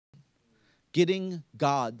getting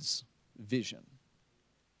God's vision.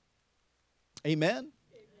 Amen?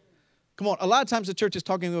 Come on, a lot of times the church is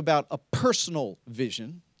talking about a personal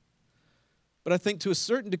vision, but I think to a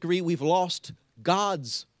certain degree we've lost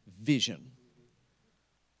God's vision.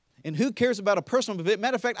 And who cares about a personal vision?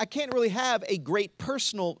 Matter of fact, I can't really have a great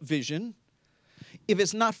personal vision if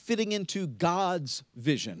it's not fitting into God's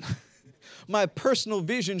vision. My personal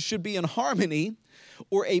vision should be in harmony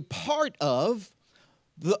or a part of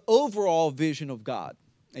the overall vision of God.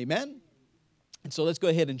 Amen? And so let's go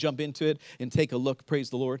ahead and jump into it and take a look. Praise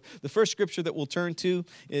the Lord. The first scripture that we'll turn to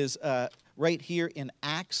is right here in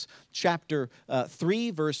Acts chapter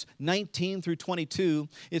 3, verse 19 through 22.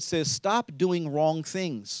 It says, "Stop doing wrong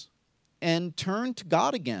things and turn to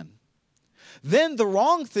God again. Then the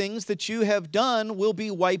wrong things that you have done will be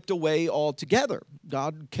wiped away altogether."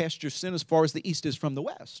 God cast your sin as far as the east is from the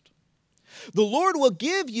west. "The Lord will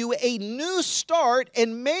give you a new start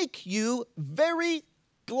and make you very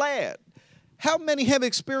glad." How many have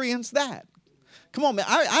experienced that? Come on, man.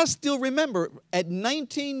 I still remember at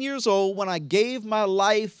 19 years old when I gave my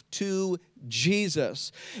life to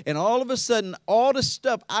Jesus. And all of a sudden, all the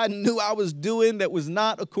stuff I knew I was doing that was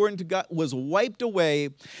not according to God was wiped away.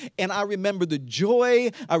 And I remember the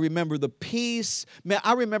joy. I remember the peace. Man,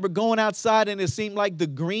 I remember going outside and it seemed like the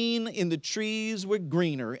green in the trees were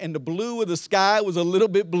greener and the blue of the sky was a little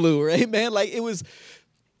bit bluer. Amen? Like it was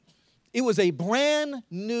a brand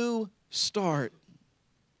new start.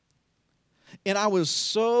 And I was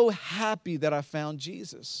so happy that I found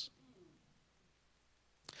Jesus.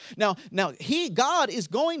 Now, God is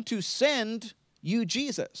going to send you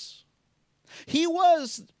Jesus. He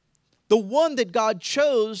was the one that God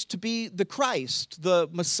chose to be the Christ, the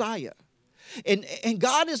Messiah. And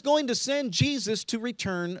God is going to send Jesus to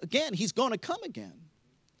return again. He's going to come again.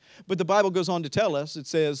 But the Bible goes on to tell us, it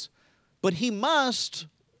says, but he must,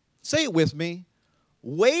 say it with me,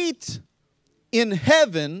 wait in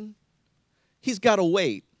heaven. He's got to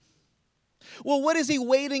wait. Well, what is he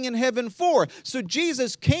waiting in heaven for? So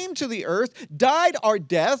Jesus came to the earth, died our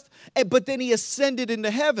death, but then he ascended into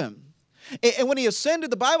heaven. And when he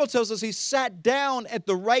ascended, the Bible tells us he sat down at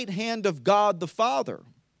the right hand of God the Father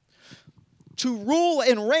to rule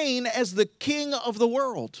and reign as the King of the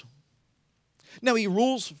world. Now, he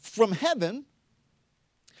rules from heaven,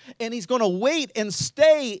 and he's going to wait and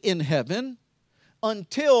stay in heaven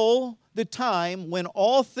until the time when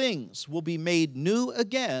all things will be made new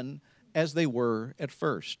again as they were at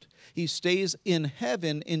first. He stays in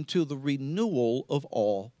heaven into the renewal of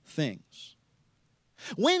all things.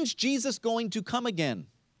 When's Jesus going to come again?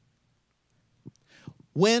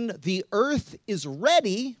 When the earth is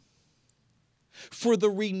ready for the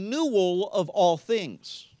renewal of all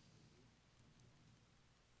things.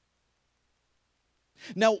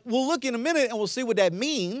 Now, we'll look in a minute and we'll see what that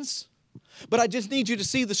means. But I just need you to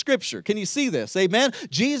see the scripture. Can you see this? Amen?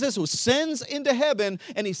 Jesus ascends into heaven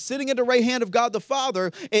and he's sitting at the right hand of God the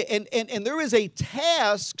Father. And there is a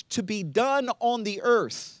task to be done on the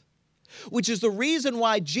earth, which is the reason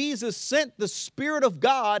why Jesus sent the Spirit of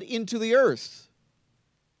God into the earth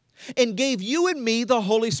and gave you and me the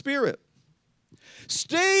Holy Spirit.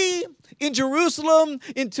 Stay in Jerusalem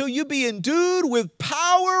until you be endued with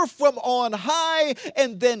power from on high,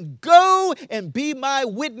 and then go and be my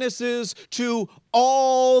witnesses to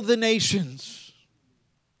all the nations.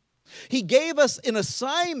 He gave us an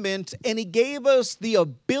assignment, and he gave us the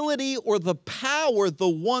ability or the power, the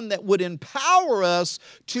one that would empower us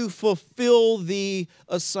to fulfill the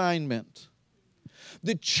assignment.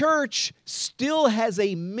 The church still has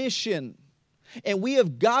a mission. And we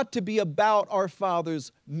have got to be about our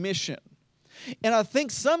Father's mission. And I think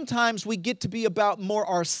sometimes we get to be about more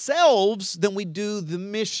ourselves than we do the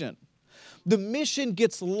mission. The mission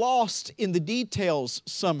gets lost in the details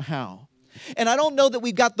somehow. And I don't know that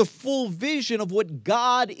we've got the full vision of what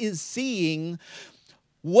God is seeing,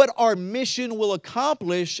 what our mission will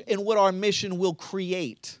accomplish, and what our mission will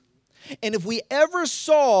create. And if we ever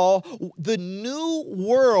saw the new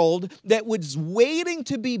world that was waiting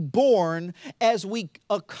to be born as we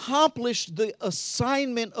accomplish the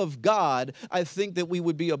assignment of God, I think that we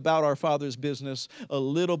would be about our Father's business a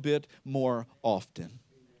little bit more often.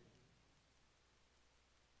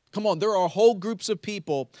 Come on, there are whole groups of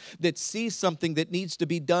people that see something that needs to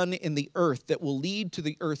be done in the earth that will lead to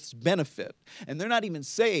the earth's benefit. And they're not even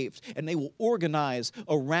saved, and they will organize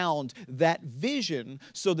around that vision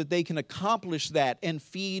so that they can accomplish that and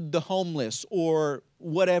feed the homeless or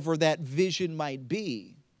whatever that vision might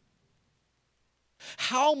be.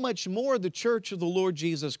 How much more the church of the Lord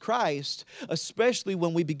Jesus Christ, especially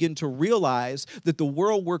when we begin to realize that the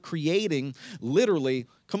world we're creating literally,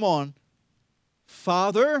 come on,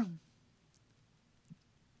 Father,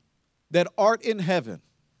 that art in heaven,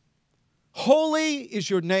 holy is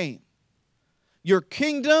your name. Your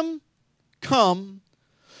kingdom come,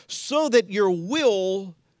 so that your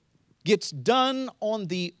will gets done on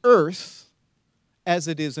the earth as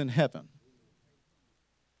it is in heaven.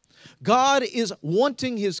 God is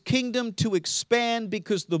wanting His kingdom to expand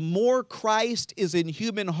because the more Christ is in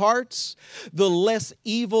human hearts, the less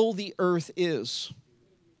evil the earth is.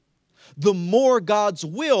 The more God's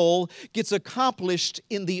will gets accomplished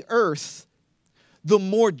in the earth, the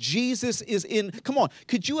more Jesus is in. Come on,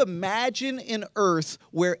 could you imagine an earth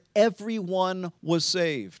where everyone was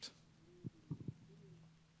saved?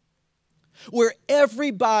 Where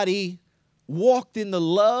everybody walked in the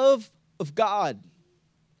love of God,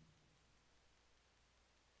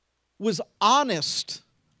 was honest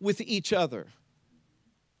with each other,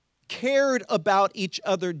 cared about each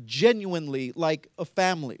other genuinely like a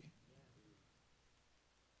family.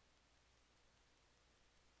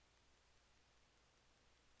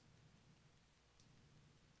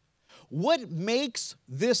 What makes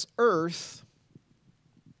this earth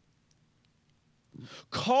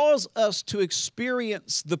cause us to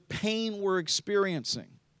experience the pain we're experiencing?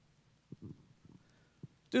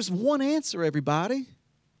 There's one answer, everybody.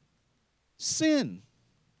 Sin.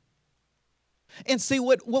 And see,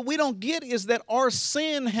 what we don't get is that our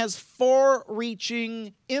sin has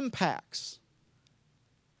far-reaching impacts.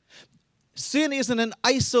 Sin isn't an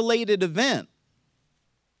isolated event.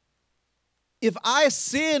 If I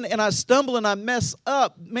sin and I stumble and I mess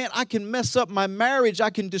up, man, I can mess up my marriage. I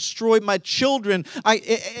can destroy my children.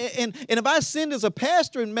 And if I sinned as a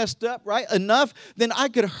pastor and messed up, right, enough, then I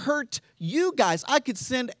could hurt you guys. I could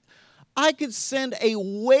send a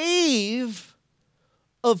wave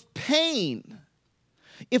of pain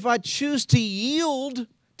if I choose to yield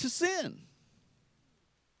to sin.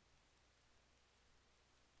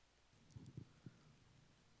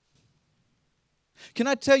 Can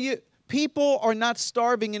I tell you, people are not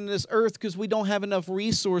starving in this earth because we don't have enough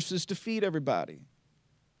resources to feed everybody.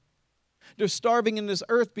 They're starving in this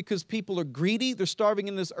earth because people are greedy. They're starving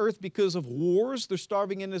in this earth because of wars. They're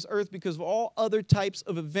starving in this earth because of all other types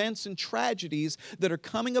of events and tragedies that are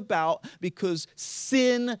coming about because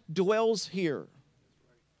sin dwells here.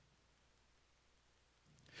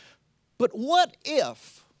 But what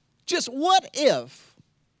if, just what if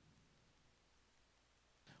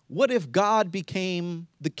God became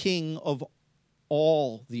the king of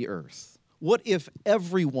all the earth? What if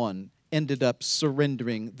everyone ended up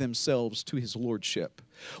surrendering themselves to His lordship?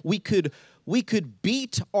 We could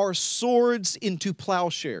beat our swords into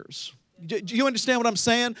plowshares. Do you understand what I'm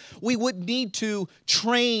saying? We wouldn't need to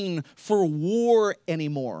train for war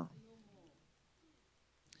anymore.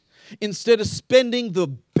 Instead of spending the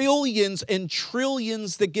billions and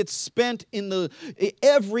trillions that get spent in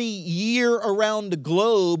every year around the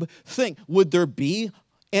globe, think, would there be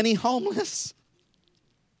any homeless?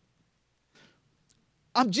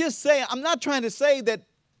 I'm just saying, I'm not trying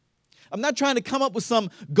to come up with some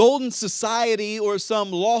golden society or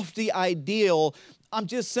some lofty ideal. I'm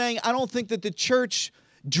just saying I don't think that the church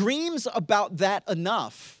dreams about that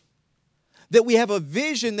enough. That we have a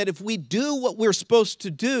vision that if we do what we're supposed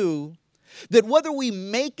to do, that whether we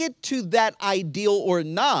make it to that ideal or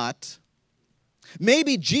not,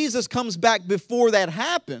 maybe Jesus comes back before that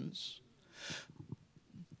happens,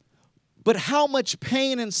 but how much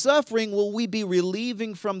pain and suffering will we be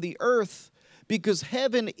relieving from the earth because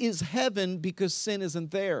heaven is heaven because sin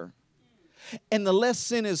isn't there. And the less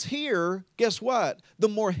sin is here, guess what? The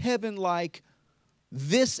more heaven-like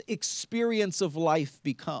this experience of life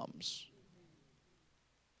becomes.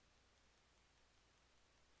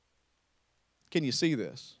 Can you see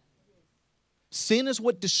this? Sin is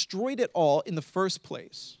what destroyed it all in the first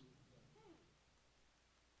place.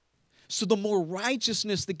 So the more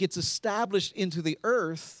righteousness that gets established into the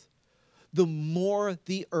earth, the more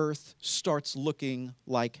the earth starts looking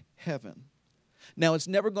like heaven. Now, it's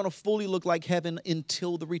never going to fully look like heaven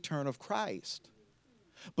until the return of Christ.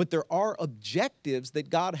 But there are objectives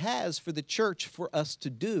that God has for the church for us to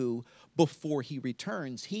do before He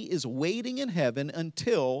returns. He is waiting in heaven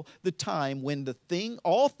until the time when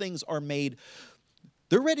all things are made,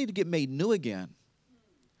 they're ready to get made new again.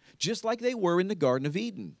 Just like they were in the Garden of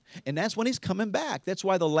Eden. And that's when He's coming back. That's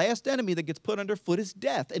why the last enemy that gets put underfoot is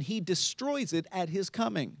death. And He destroys it at His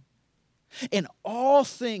coming. And all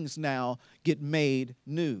things now get made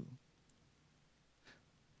new.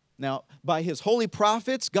 Now, by His holy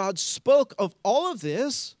prophets, God spoke of all of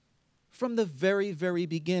this from the very, very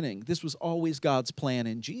beginning. This was always God's plan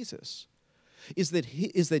in Jesus. is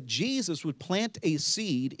that Jesus would plant a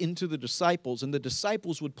seed into the disciples, and the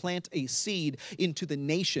disciples would plant a seed into the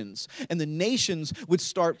nations, and the nations would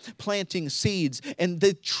start planting seeds, and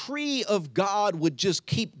the tree of God would just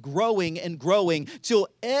keep growing and growing till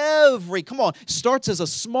starts as a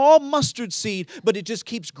small mustard seed, but it just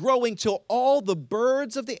keeps growing till all the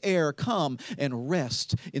birds of the air come and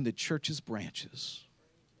rest in the church's branches.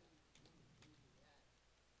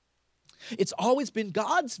 It's always been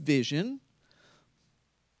God's vision.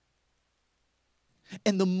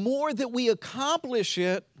 And the more that we accomplish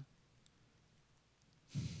it,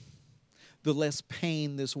 the less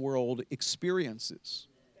pain this world experiences.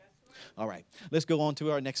 All right, let's go on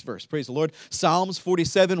to our next verse. Praise the Lord. Psalms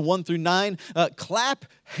 47, 1 through 9. Clap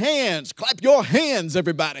hands. Clap your hands,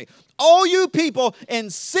 everybody. All you people,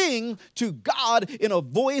 and sing to God in a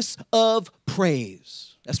voice of praise.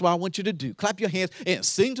 That's what I want you to do. Clap your hands and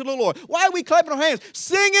sing to the Lord. Why are we clapping our hands?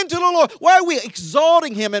 Singing to the Lord. Why are we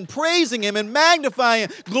exalting Him and praising Him and magnifying,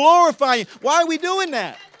 glorifying? Why are we doing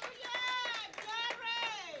that?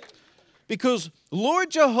 Because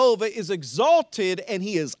Lord Jehovah is exalted and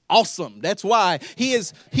He is awesome. That's why He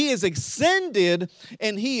is ascended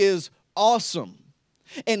and He is awesome.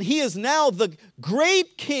 And He is now the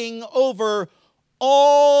great King over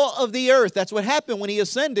all of the earth. That's what happened when He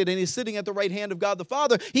ascended and He's sitting at the right hand of God the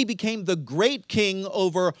Father. He became the great King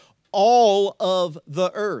over all of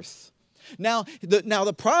the earth. Now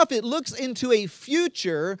the prophet looks into a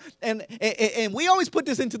future, and we always put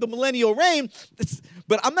this into the millennial reign,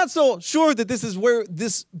 but I'm not so sure that this is where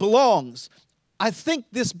this belongs. I think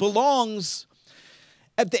this belongs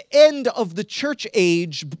at the end of the church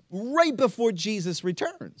age, right before Jesus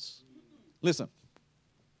returns. Listen.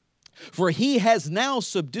 For He has now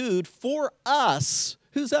subdued for us,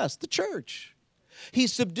 who's us? The church. He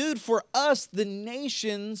subdued for us the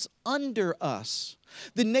nations under us.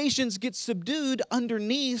 The nations get subdued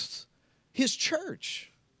underneath His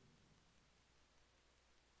church.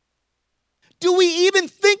 Do we even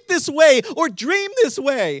think this way or dream this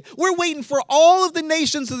way? We're waiting for all of the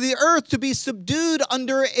nations of the earth to be subdued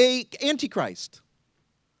under an antichrist.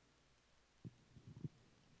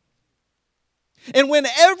 And when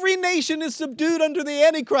every nation is subdued under the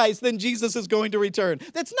Antichrist, then Jesus is going to return.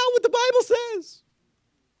 That's not what the Bible says.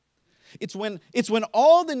 It's when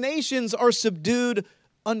all the nations are subdued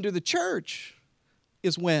under the church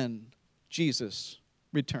is when Jesus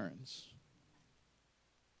returns.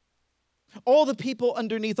 All the people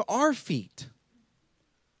underneath our feet.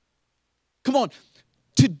 Come on.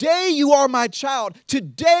 Today you are my child.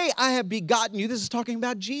 Today I have begotten you. This is talking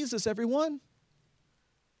about Jesus, everyone.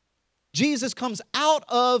 Jesus comes out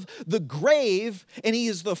of the grave, and He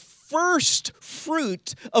is the first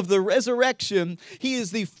fruit of the resurrection. He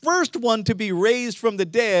is the first one to be raised from the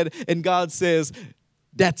dead, and God says,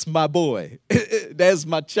 that's my boy. That's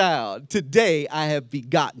my child. Today I have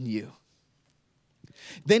begotten you.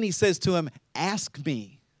 Then He says to him, ask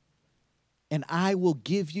me, and I will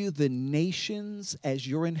give you the nations as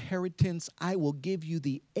your inheritance. I will give you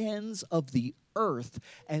the ends of the earth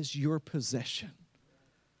as your possession.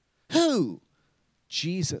 Who?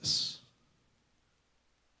 Jesus.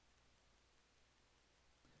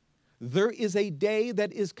 There is a day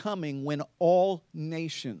that is coming when all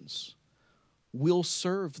nations will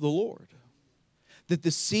serve the Lord. That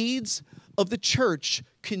the seeds of the church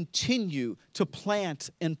continue to plant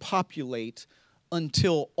and populate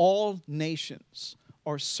until all nations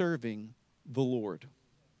are serving the Lord.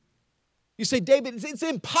 You say, David, it's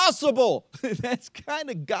impossible. That's kind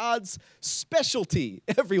of God's specialty,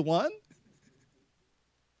 everyone.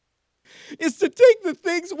 It's to take the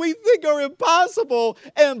things we think are impossible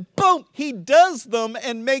and boom, He does them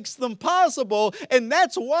and makes them possible. And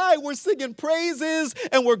that's why we're singing praises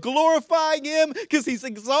and we're glorifying Him, because He's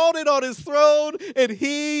exalted on His throne and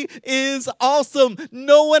He is awesome.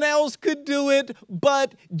 No one else could do it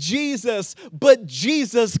but Jesus. But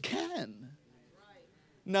Jesus can.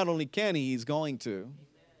 Not only can He, He's going to.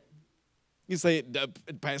 You say,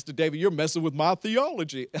 Pastor David, you're messing with my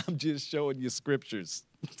theology. I'm just showing you scriptures.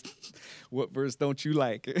 What verse don't you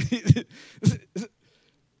like?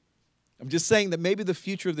 I'm just saying that maybe the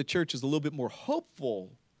future of the church is a little bit more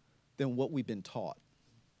hopeful than what we've been taught.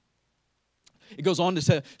 It goes on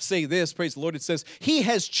to say this, praise the Lord. It says, He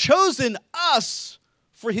has chosen us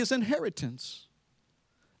for His inheritance.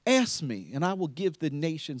 Ask me, and I will give the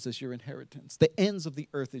nations as your inheritance. The ends of the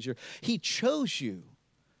earth as your. He chose you.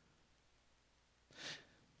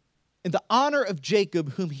 In the honor of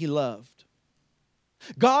Jacob, whom He loved.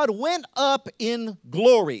 God went up in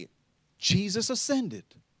glory. Jesus ascended.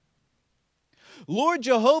 Lord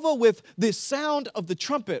Jehovah with the sound of the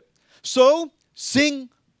trumpet. So sing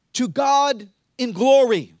to God in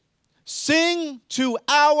glory. Sing to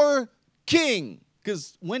our King.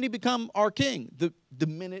 Because when did he become our King? The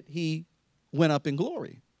minute he went up in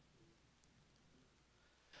glory.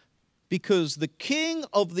 Because the King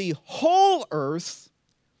of the whole earth,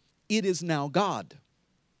 it is now God.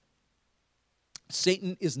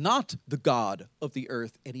 Satan is not the God of the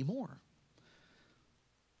earth anymore.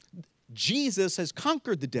 Jesus has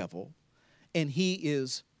conquered the devil, and he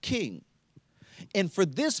is king. And for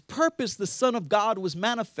this purpose, the Son of God was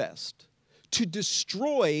manifest, to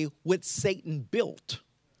destroy what Satan built,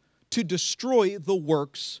 to destroy the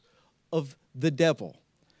works of the devil.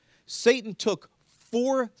 Satan took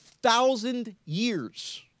 4,000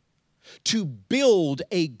 years to build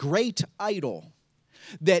a great idol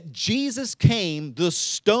that Jesus came, the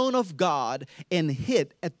stone of God, and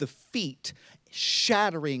hit at the feet,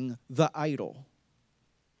 shattering the idol.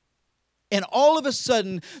 And all of a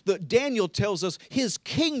sudden, Daniel tells us his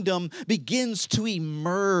kingdom begins to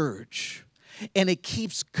emerge. And it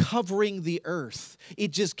keeps covering the earth.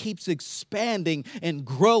 It just keeps expanding and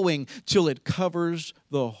growing till it covers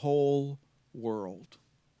the whole world.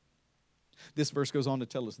 This verse goes on to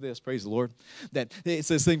tell us this, praise the Lord, that it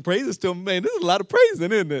says sing praises to him. Man, there's a lot of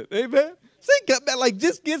praising, isn't it? Amen. Sing, like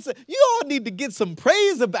just get some, you all need to get some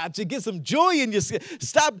praise about you, get some joy in you.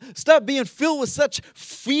 Stop being filled with such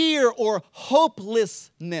fear or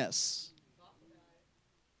hopelessness.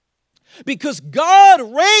 Because God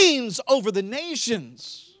reigns over the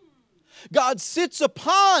nations. God sits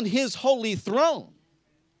upon his holy throne.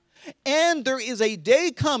 And there is a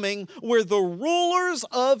day coming where the rulers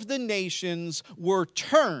of the nations were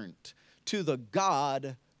turned to the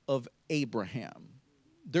God of Abraham.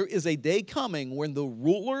 There is a day coming when the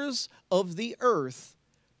rulers of the earth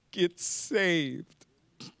get saved.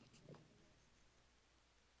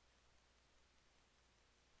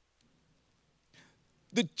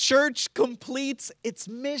 The church completes its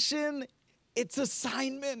mission, its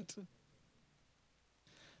assignment.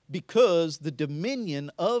 Because the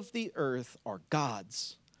dominion of the earth are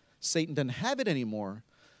God's. Satan doesn't have it anymore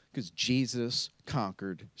because Jesus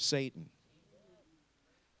conquered Satan.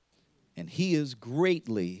 And he is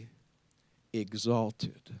greatly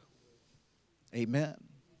exalted. Amen.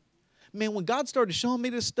 Man, when God started showing me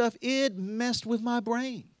this stuff, it messed with my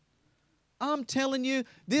brain. I'm telling you,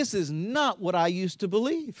 this is not what I used to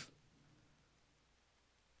believe.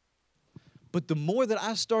 But the more that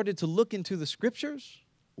I started to look into the scriptures,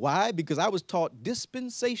 why? Because I was taught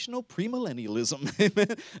dispensational premillennialism.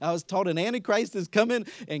 Amen. I was taught an antichrist is coming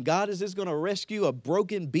and God is just going to rescue a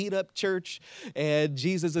broken, beat-up church, and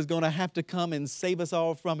Jesus is going to have to come and save us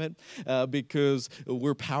all from it because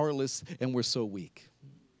we're powerless and we're so weak.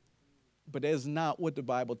 But that's not what the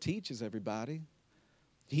Bible teaches, everybody.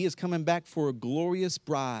 He is coming back for a glorious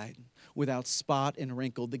bride without spot and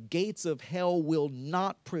wrinkle. The gates of hell will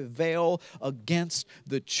not prevail against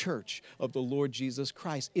the church of the Lord Jesus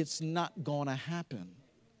Christ. It's not going to happen.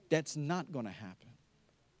 That's not going to happen.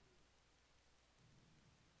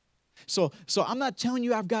 So I'm not telling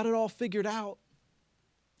you I've got it all figured out.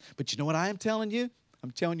 But you know what I am telling you?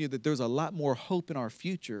 I'm telling you that there's a lot more hope in our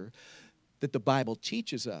future that the Bible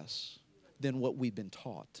teaches us than what we've been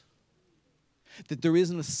taught. That there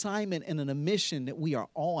is an assignment and a mission that we are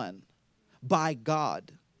on by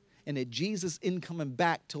God, and that Jesus isn't coming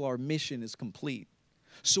back till our mission is complete.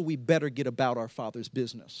 So we better get about our Father's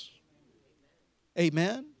business.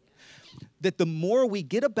 Amen? That the more we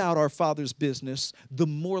get about our Father's business, the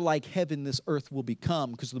more like heaven this earth will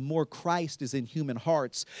become, because the more Christ is in human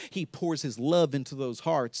hearts, he pours his love into those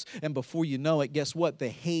hearts, and before you know it, guess what? The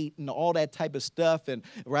hate and all that type of stuff, and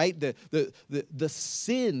right, the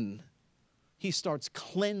sin, he starts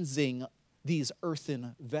cleansing these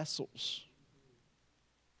earthen vessels.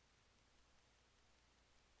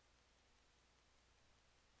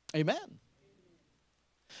 Amen.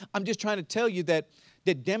 I'm just trying to tell you that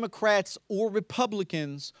Democrats or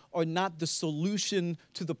Republicans are not the solution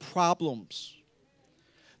to the problems.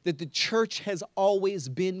 That the church has always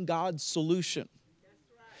been God's solution.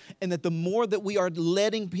 And that the more that we are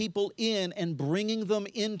letting people in and bringing them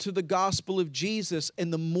into the gospel of Jesus,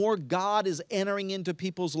 and the more God is entering into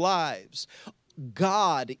people's lives,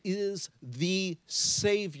 God is the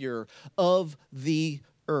Savior of the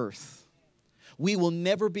earth. We will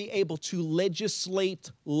never be able to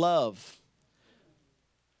legislate love,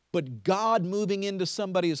 but God moving into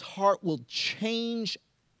somebody's heart will change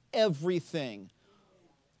everything.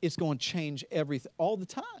 It's going to change everything all the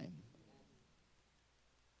time.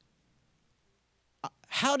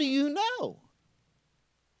 How do you know?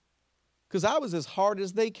 Because I was as hard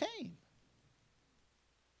as they came.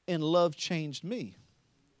 And love changed me.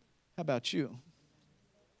 How about you?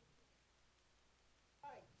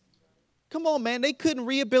 Come on, man. They couldn't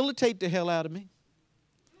rehabilitate the hell out of me.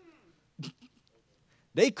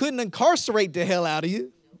 They couldn't incarcerate the hell out of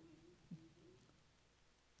you.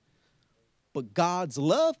 But God's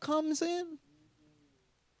love comes in,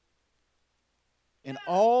 and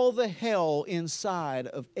all the hell inside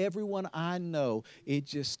of everyone I know, it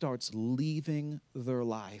just starts leaving their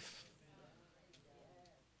life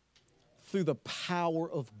through the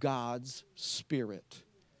power of God's Spirit.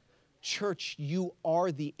 Church, you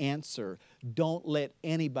are the answer. Don't let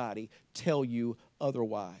anybody tell you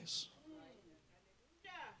otherwise.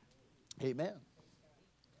 Amen.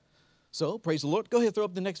 So, praise the Lord. Go ahead, throw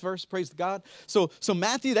up the next verse. Praise God. So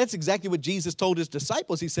Matthew, that's exactly what Jesus told his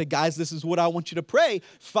disciples. He said, guys, this is what I want you to pray.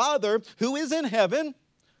 Father, who is in heaven,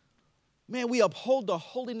 man, we uphold the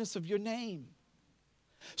holiness of your name.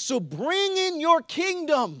 So bring in your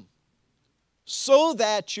kingdom so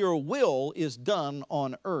that your will is done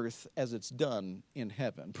on earth as it's done in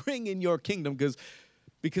heaven. Bring in your kingdom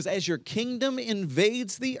because as your kingdom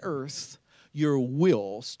invades the earth, your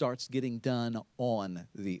will starts getting done on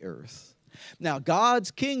the earth. Now,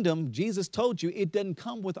 God's kingdom, Jesus told you, it doesn't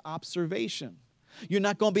come with observation. You're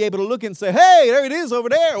not going to be able to look and say, hey, there it is over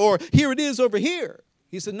there, or here it is over here.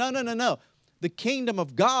 He said, no. The kingdom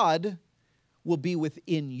of God will be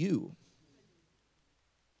within you.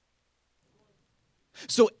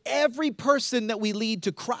 So every person that we lead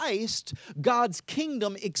to Christ, God's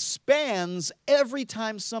kingdom expands every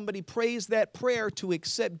time somebody prays that prayer to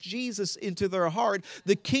accept Jesus into their heart.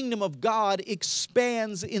 The kingdom of God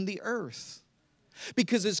expands in the earth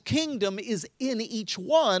because his kingdom is in each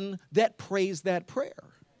one that prays that prayer.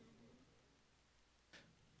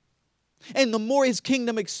 And the more his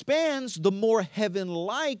kingdom expands, the more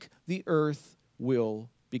heaven-like the earth will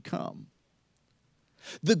become.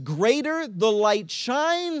 The greater the light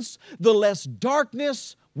shines, the less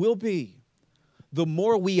darkness will be. The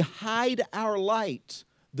more we hide our light,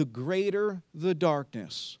 the greater the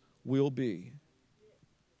darkness will be.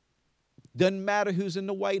 Doesn't matter who's in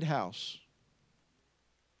the White House.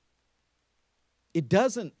 It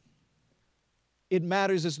doesn't. It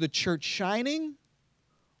matters, is the church shining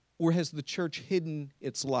or has the church hidden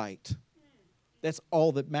its light? That's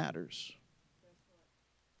all that matters.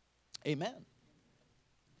 Amen.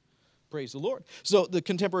 Praise the Lord. So the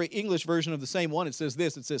contemporary English version of the same one, it says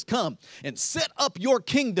this. It says, come and set up your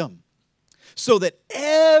kingdom so that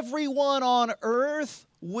everyone on earth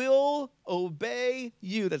will obey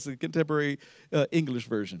you. That's the contemporary English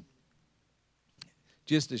version.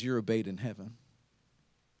 Just as you're obeyed in heaven.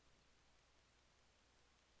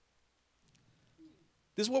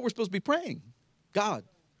 This is what we're supposed to be praying. God,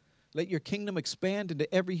 let your kingdom expand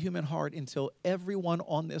into every human heart until everyone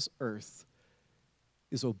on this earth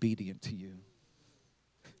is obedient to you.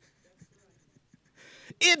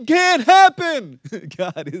 It can't happen.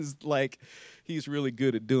 God is like, he's really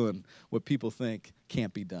good at doing what people think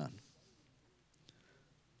can't be done.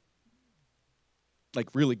 Like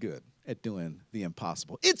really good at doing the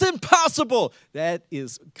impossible. It's impossible. That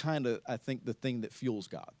is kind of, I think, the thing that fuels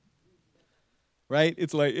God. Right?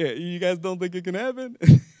 It's like, yeah, you guys don't think it can happen?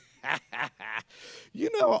 You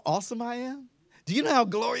know how awesome I am? Do you know how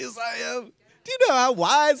glorious I am? Do you know how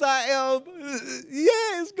wise I am?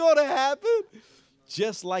 Yeah, it's going to happen.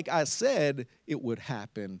 Just like I said it would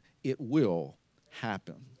happen, it will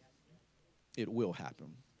happen. It will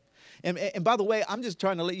happen. And by the way, I'm just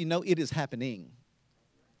trying to let you know it is happening.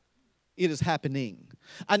 It is happening.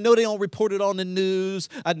 I know they don't report it on the news.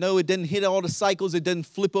 I know it doesn't hit all the cycles. It doesn't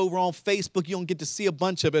flip over on Facebook. You don't get to see a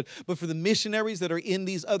bunch of it. But for the missionaries that are in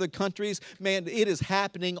these other countries, man, it is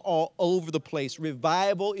happening all over the place.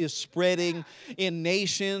 Revival is spreading in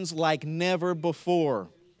nations like never before.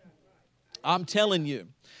 I'm telling you.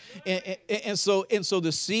 And so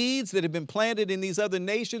the seeds that have been planted in these other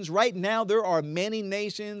nations, right now there are many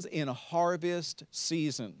nations in harvest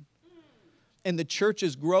season. And the church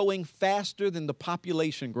is growing faster than the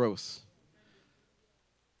population growth.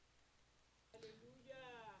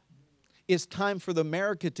 It's time for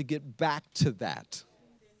America to get back to that.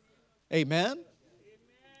 Amen?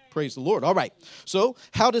 Praise the Lord. All right. So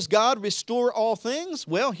how does God restore all things?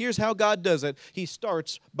 Well, here's how God does it. He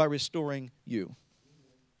starts by restoring you.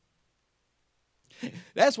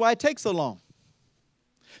 That's why it takes so long.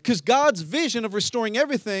 Because God's vision of restoring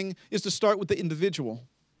everything is to start with the individual.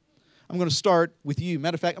 I'm going to start with you.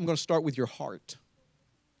 Matter of fact, I'm going to start with your heart.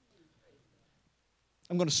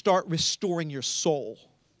 I'm going to start restoring your soul.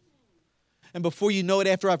 And before you know it,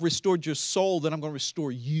 after I've restored your soul, then I'm going to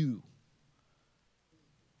restore you.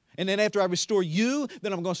 And then after I restore you,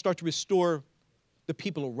 then I'm going to start to restore the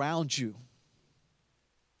people around you.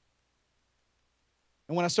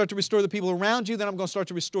 And when I start to restore the people around you, then I'm going to start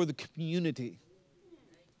to restore the community.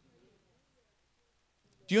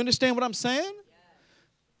 Do you understand what I'm saying?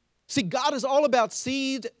 See, God is all about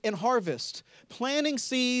seed and harvest. Planting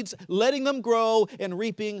seeds, letting them grow, and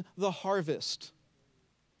reaping the harvest.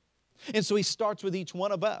 And so he starts with each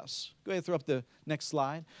one of us. Go ahead and throw up the next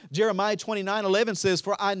slide. Jeremiah 29:11 says,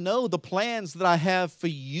 "For I know the plans that I have for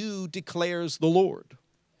you, declares the Lord.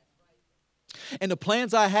 And the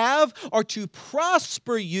plans I have are to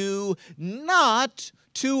prosper you, not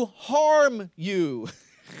to harm you."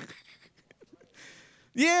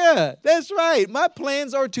 Yeah, that's right. My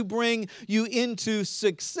plans are to bring you into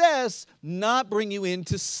success, not bring you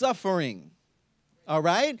into suffering. All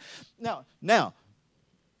right? Now,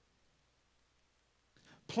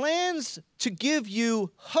 plans to give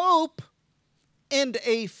you hope and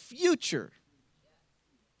a future.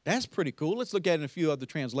 That's pretty cool. Let's look at it in a few other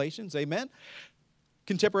translations. Amen.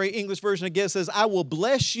 Contemporary English version again says, "I will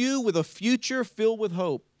bless you with a future filled with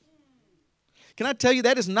hope." Can I tell you,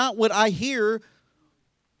 that is not what I hear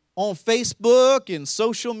on Facebook and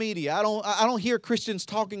social media. I don't hear Christians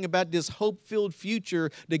talking about this hope-filled future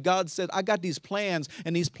that God said, I got these plans,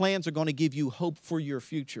 and these plans are going to give you hope for your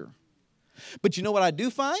future. But you know what I do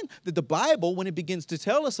find? That the Bible, when it begins to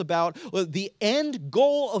tell us about the end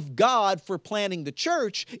goal of God for planting the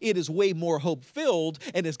church, it is way more hope-filled,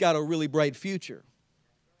 and it's got a really bright future.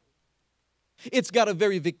 It's got a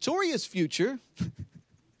very victorious future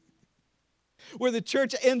where the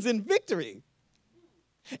church ends in victory.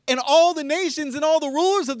 And all the nations and all the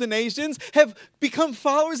rulers of the nations have become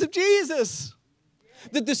followers of Jesus.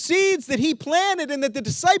 That the seeds that he planted and that the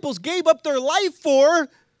disciples gave up their life for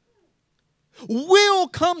will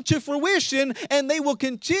come to fruition, and they will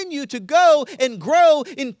continue to go and grow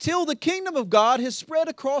until the kingdom of God has spread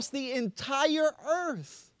across the entire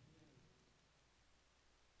earth.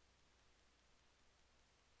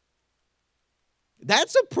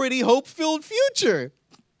 That's a pretty hope-filled future.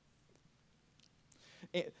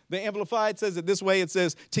 The Amplified says it this way. It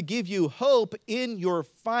says, to give you hope in your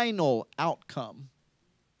final outcome.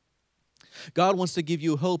 God wants to give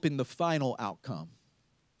you hope in the final outcome.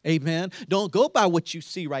 Amen. Don't go by what you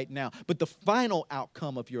see right now, but the final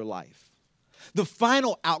outcome of your life. The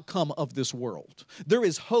final outcome of this world. There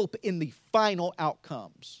is hope in the final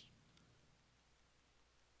outcomes.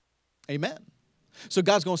 Amen. So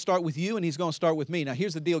God's going to start with you, and he's going to start with me. Now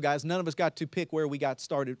here's the deal, guys. None of us got to pick where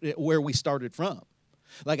we started from.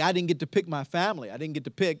 Like, I didn't get to pick my family. I didn't get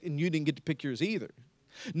to pick, and you didn't get to pick yours either.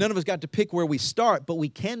 None of us got to pick where we start, but we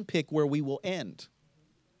can pick where we will end.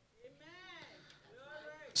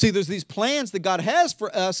 See, there's these plans that God has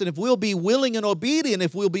for us, and if we'll be willing and obedient,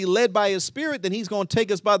 if we'll be led by his Spirit, then he's going to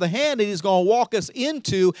take us by the hand, and he's going to walk us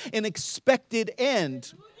into an expected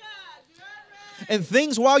end. And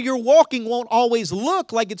things while you're walking won't always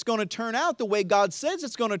look like it's going to turn out the way God says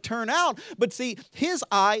it's going to turn out. But see, his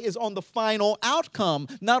eye is on the final outcome,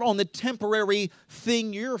 not on the temporary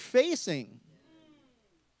thing you're facing.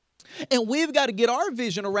 And we've got to get our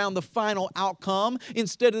vision around the final outcome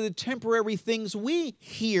instead of the temporary things we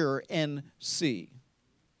hear and see.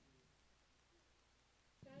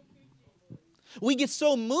 We get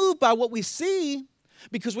so moved by what we see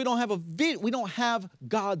because we don't have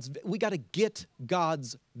we got to get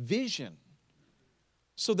God's vision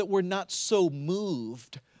so that we're not so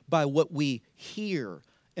moved by what we hear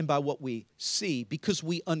and by what we see, because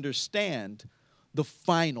we understand the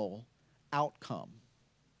final outcome.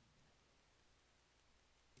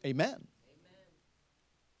 Amen.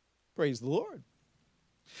 Praise the Lord.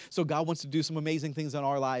 So God wants to do some amazing things in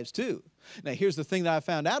our lives too. Now here's the thing that I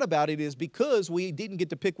found out about it is because we didn't get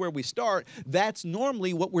to pick where we start, that's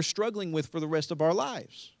normally what we're struggling with for the rest of our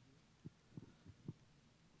lives.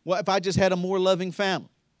 Well, if I just had a more loving family.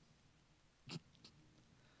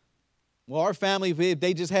 Well, our family, if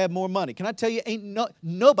they just had more money. Can I tell you,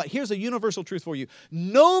 nobody, here's a universal truth for you.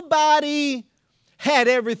 Nobody had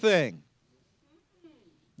everything.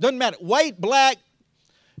 Doesn't matter, white, black,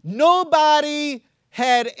 nobody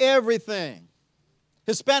had everything.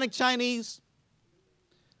 Hispanic, Chinese,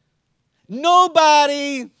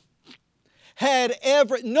 nobody had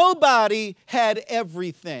everything.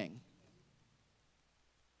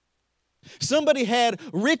 Somebody had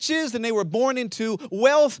riches and they were born into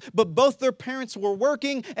wealth, but both their parents were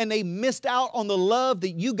working and they missed out on the love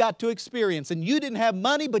that you got to experience. And you didn't have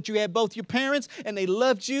money, but you had both your parents and they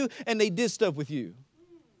loved you and they did stuff with you.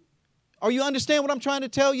 Are you understand what I'm trying to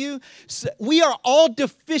tell you? We are all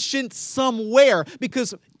deficient somewhere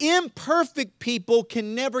because imperfect people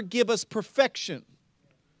can never give us perfection.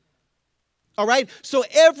 All right? So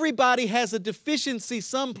everybody has a deficiency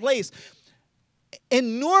someplace.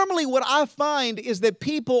 And normally what I find is that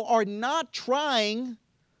people are not trying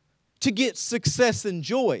to get success and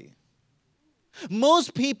joy.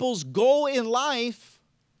 Most people's goal in life,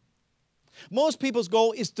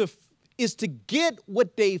 is to get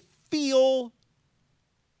what they feel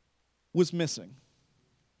was missing.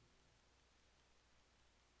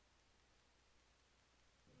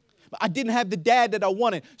 I didn't have the dad that I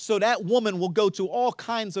wanted, so that woman will go to all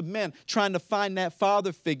kinds of men trying to find that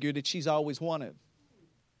father figure that she's always wanted.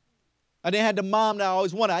 I didn't have the mom that I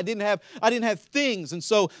always wanted. I didn't have things, and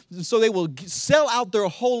so they will sell out their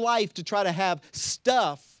whole life to try to have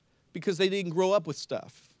stuff because they didn't grow up with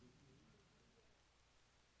stuff.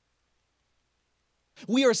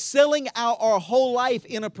 We are selling out our whole life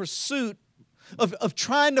in a pursuit of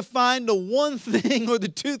trying to find the one thing or the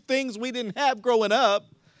two things we didn't have growing up,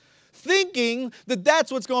 thinking that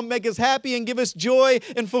that's what's going to make us happy and give us joy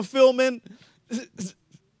and fulfillment.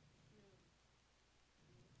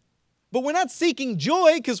 But we're not seeking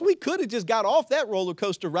joy, because we could have just got off that roller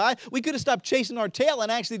coaster ride. We could have stopped chasing our tail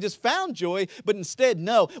and actually just found joy. But instead,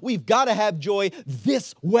 no, we've got to have joy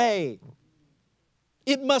this way.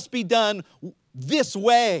 It must be done this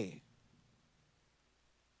way.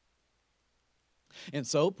 And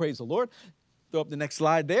so, praise the Lord. Throw up the next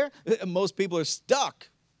slide there. Most people are stuck.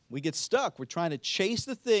 We get stuck. We're trying to chase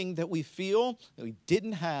the thing that we feel that we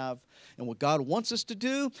didn't have. And what God wants us to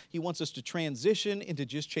do, He wants us to transition into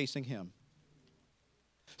just chasing Him.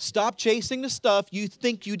 Stop chasing the stuff you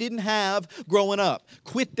think you didn't have growing up.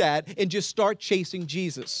 Quit that and just start chasing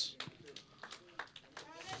Jesus.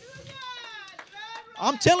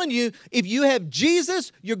 I'm telling you, if you have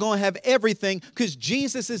Jesus, you're going to have everything, because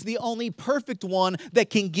Jesus is the only perfect one that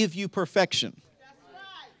can give you perfection.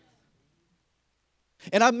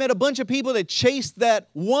 And I've met a bunch of people that chased that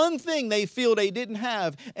one thing they feel they didn't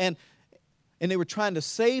have, and they were trying to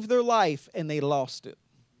save their life, and they lost it.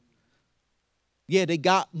 Yeah, they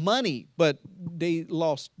got money, but they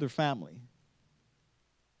lost their family.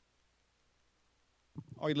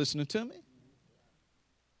 Are you listening to me?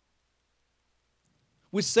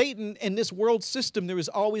 With Satan and this world system, there is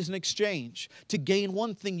always an exchange. To gain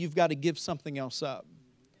one thing, you've got to give something else up.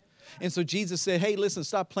 And so Jesus said, hey, listen,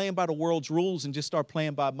 stop playing by the world's rules and just start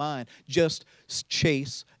playing by mine. Just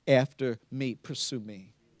chase after me. Pursue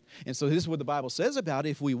me. And so this is what the Bible says about it,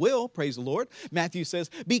 if we will, praise the Lord. Matthew says,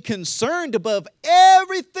 be concerned above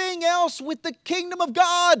everything else with the kingdom of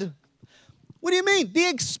God. What do you mean? The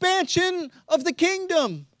expansion of the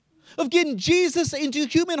kingdom. Of getting Jesus into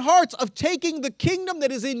human hearts, of taking the kingdom that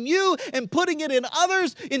is in you and putting it in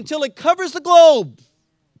others until it covers the globe.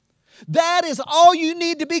 That is all you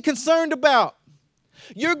need to be concerned about.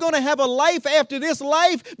 You're going to have a life after this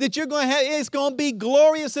life that you're going to have. It's going to be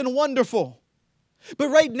glorious and wonderful. But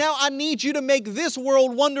right now, I need you to make this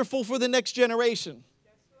world wonderful for the next generation.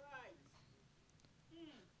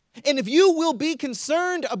 And if you will be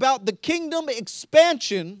concerned about the kingdom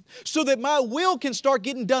expansion so that my will can start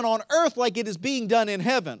getting done on earth like it is being done in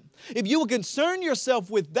heaven, if you will concern yourself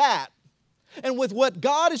with that and with what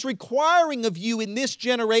God is requiring of you in this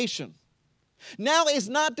generation, now is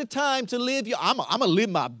not the time to live. I'm going to live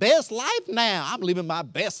my best life now. I'm living my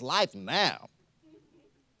best life now.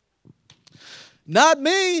 Not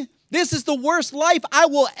me. This is the worst life I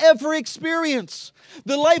will ever experience.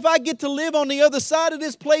 The life I get to live on the other side of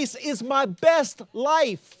this place is my best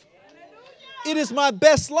life. It is my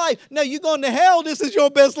best life. Now, you're going to hell. This is your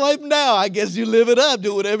best life now. I guess you live it up.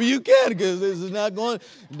 Do whatever you can, because this is not going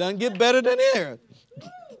to, doesn't get better than here.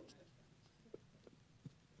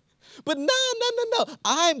 But no.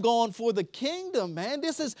 I'm going for the kingdom, man.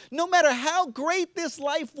 This is, no matter how great this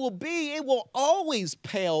life will be, it will always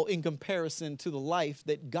pale in comparison to the life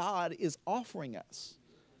that God is offering us.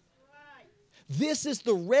 This is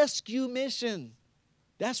the rescue mission.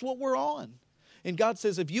 That's what we're on. And God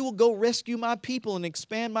says, if you will go rescue my people and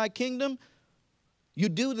expand my kingdom, you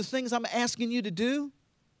do the things I'm asking you to do,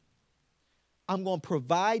 I'm going to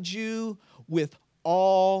provide you with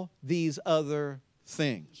all these other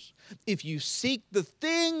things. If you seek the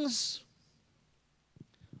things,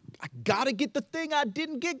 I got to get the thing I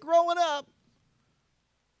didn't get growing up.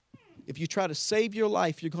 If you try to save your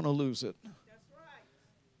life, you're going to lose it.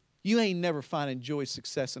 You ain't never finding joy,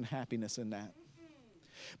 success, and happiness in that.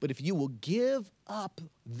 But if you will give up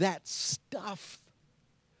that stuff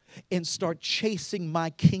and start chasing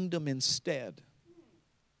my kingdom instead,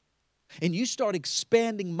 and you start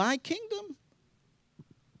expanding my kingdom,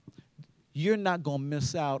 you're not going to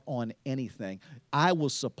miss out on anything. I will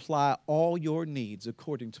supply all your needs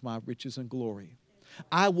according to my riches and glory.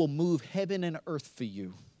 I will move heaven and earth for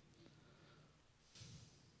you.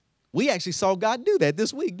 We actually saw God do that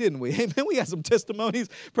this week, didn't we? Amen. We got some testimonies,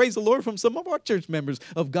 praise the Lord, from some of our church members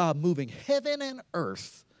of God moving heaven and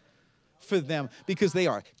earth for them because they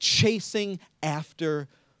are chasing after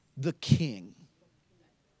the King.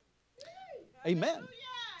 Amen.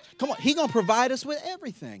 Come on, He's going to provide us with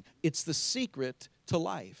everything. It's the secret to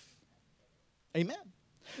life. Amen.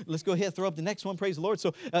 Let's go ahead and throw up the next one. Praise the Lord.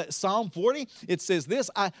 So Psalm 40, it says this.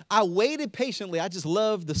 I waited patiently. I just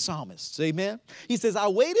love the psalmists. Amen. He says, I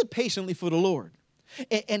waited patiently for the Lord.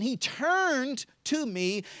 And He turned to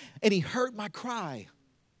me and He heard my cry.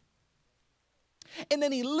 And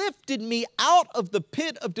then He lifted me out of the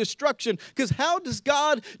pit of destruction. Because how does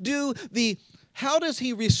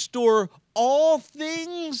He restore all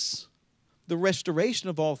things? The restoration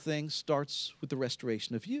of all things starts with the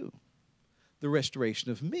restoration of you. The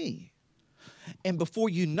restoration of me. And before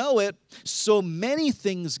you know it, so many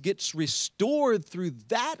things gets restored through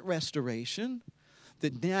that restoration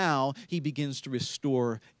that now He begins to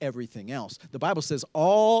restore everything else. The Bible says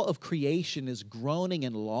all of creation is groaning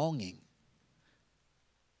and longing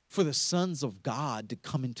for the sons of God to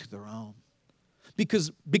come into their own.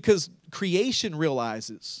 Because creation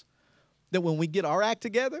realizes that when we get our act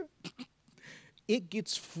together, it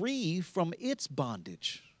gets free from its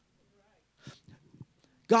bondage.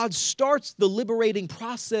 God starts the liberating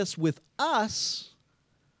process with us,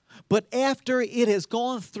 but after it has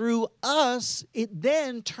gone through us, it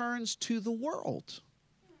then turns to the world.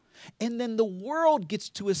 And then the world gets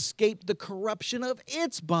to escape the corruption of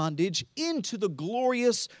its bondage into the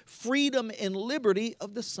glorious freedom and liberty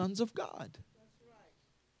of the sons of God.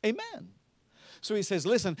 Amen. So He says,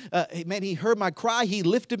 listen, man, He heard my cry. He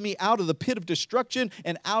lifted me out of the pit of destruction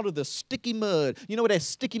and out of the sticky mud. You know what that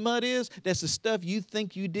sticky mud is? That's the stuff you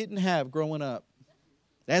think you didn't have growing up.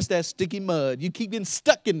 That's that sticky mud. You keep getting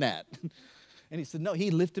stuck in that. And He said, no, He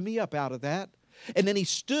lifted me up out of that. And then He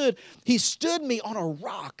stood me on a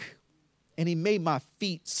rock, and He made my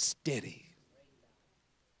feet steady.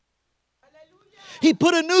 He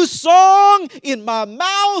put a new song in my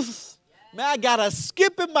mouth. Man, I got a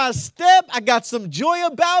skip in my step. I got some joy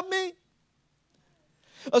about me.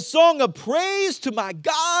 A song of praise to my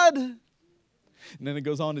God. And then it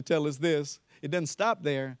goes on to tell us this. It doesn't stop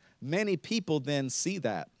there. Many people then see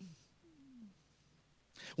that.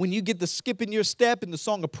 When you get the skip in your step and the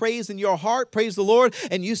song of praise in your heart, praise the Lord,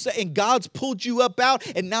 and you say, and God's pulled you up out,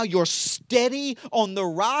 and now you're steady on the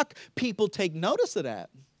rock, people take notice of that.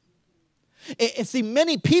 And see,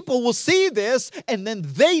 many people will see this, and then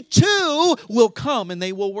they too will come and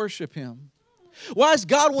they will worship Him. Why does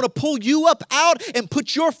God want to pull you up out and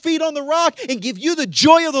put your feet on the rock and give you the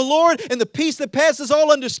joy of the Lord and the peace that passes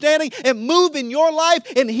all understanding and move in your life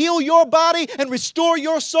and heal your body and restore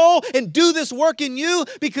your soul and do this work in you?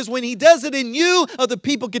 Because when He does it in you, other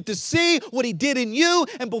people get to see what He did in you,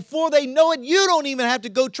 and before they know it, you don't even have to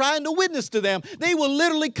go trying to witness to them. They will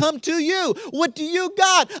literally come to you. What do you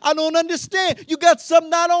got? I don't understand. You got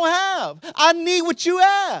something I don't have. I need what you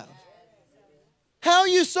have. How are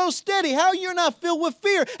you so steady? How you're not filled with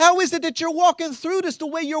fear? How is it that you're walking through this the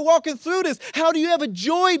way you're walking through this? How do you have a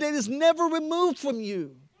joy that is never removed from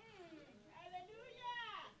you?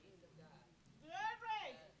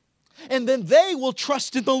 And then they will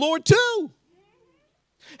trust in the Lord too.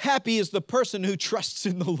 Happy is the person who trusts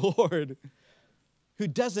in the Lord, who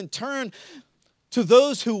doesn't turn to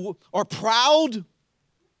those who are proud.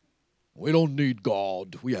 We don't need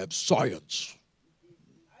God. We have science.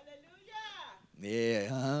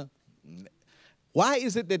 Yeah. Why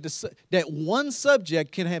is it that one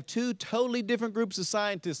subject can have two totally different groups of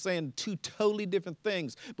scientists saying two totally different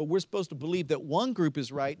things, but we're supposed to believe that one group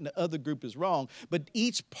is right and the other group is wrong, but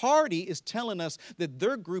each party is telling us that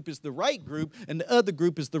their group is the right group and the other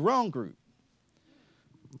group is the wrong group?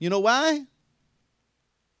 You know why?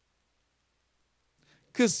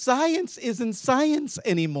 Because science isn't science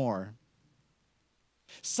anymore.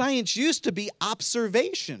 Science used to be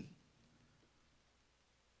observation.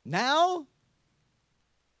 Now,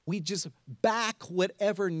 we just back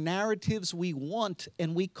whatever narratives we want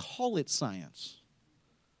and we call it science.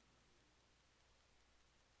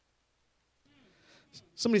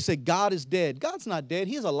 Somebody say, God is dead. God's not dead.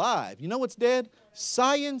 He's alive. You know what's dead?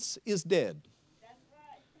 Science is dead.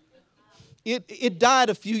 It died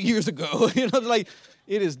a few years ago. Like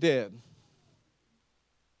it is dead.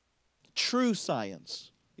 True science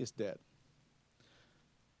is dead.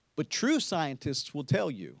 But true scientists will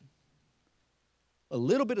tell you a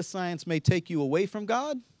little bit of science may take you away from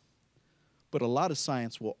God, but a lot of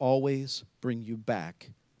science will always bring you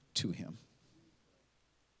back to Him.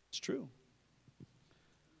 It's true.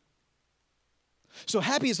 So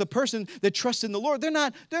happy is the person that trusts in the Lord. They're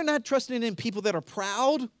not trusting in people that are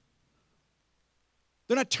proud.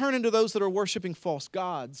 They're not turning to those that are worshiping false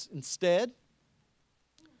gods. Instead,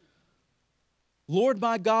 Lord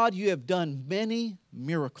my God, you have done many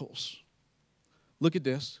miracles. Look at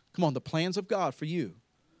this. Come on, the plans of God for you.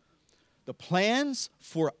 The plans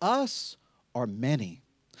for us are many.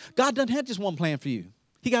 God doesn't have just one plan for you.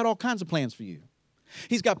 He got all kinds of plans for you.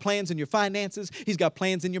 He's got plans in your finances. He's got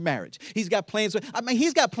plans in your marriage. He's got plans.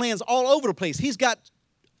 He's got plans all over the place. He's got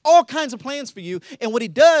all kinds of plans for you. And what he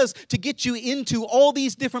does to get you into all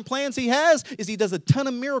these different plans he has is he does a ton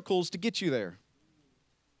of miracles to get you there.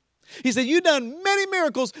 He said, you've done many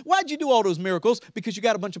miracles. Why'd you do all those miracles? Because you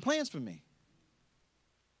got a bunch of plans for me.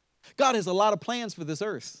 God has a lot of plans for this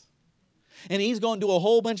earth. And he's going to do a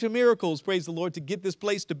whole bunch of miracles, praise the Lord, to get this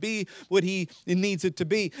place to be what he needs it to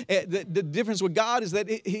be. The difference with God is that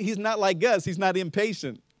he's not like us. He's not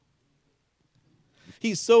impatient.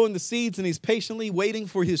 He's sowing the seeds and he's patiently waiting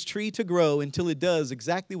for his tree to grow until it does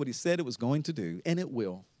exactly what he said it was going to do. And it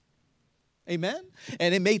will. Amen?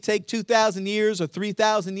 And it may take 2,000 years or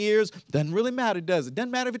 3,000 years. Doesn't really matter, does it? Doesn't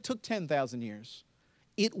matter if it took 10,000 years.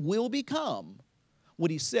 It will become what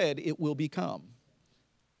he said it will become.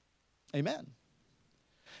 Amen.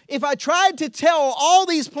 If I tried to tell all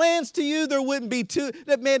these plans to you, there wouldn't be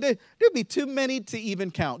there'd be too many to even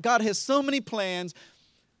count. God has so many plans,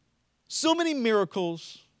 so many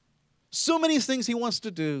miracles, so many things he wants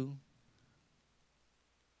to do.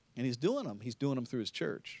 And he's doing them. He's doing them through his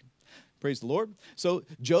church. Praise the Lord. So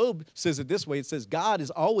Job says it this way. It says, God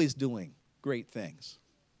is always doing great things.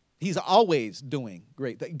 He's always doing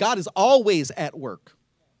great things. God is always at work.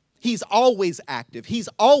 He's always active. He's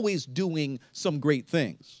always doing some great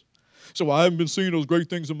things. So I haven't been seeing those great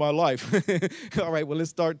things in my life. All right, well,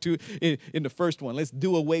 let's start in the first one. Let's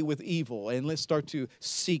do away with evil and let's start to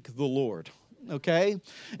seek the Lord. Okay?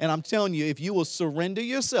 And I'm telling you, if you will surrender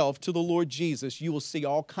yourself to the Lord Jesus, you will see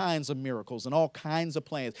all kinds of miracles and all kinds of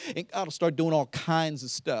plans. And God will start doing all kinds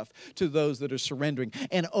of stuff to those that are surrendering.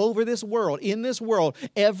 And over this world, in this world,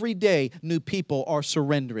 every day new people are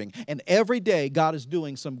surrendering. And every day God is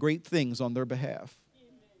doing some great things on their behalf.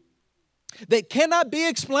 That cannot be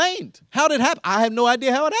explained. How did it happen? I have no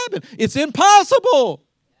idea how it happened. It's impossible.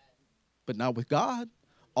 But not with God.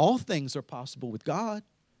 All things are possible with God.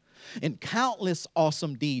 And countless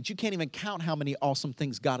awesome deeds. You can't even count how many awesome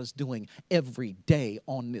things God is doing every day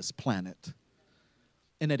on this planet.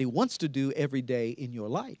 And that he wants to do every day in your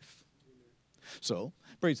life. So,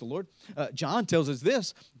 praise the Lord. John tells us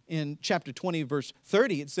this in chapter 20, verse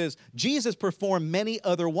 30. It says, Jesus performed many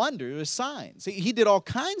other wondrous signs. He did all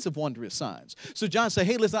kinds of wondrous signs. So John said,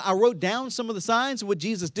 hey, listen, I wrote down some of the signs of what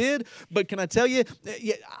Jesus did. But can I tell you,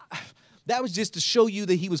 that was just to show you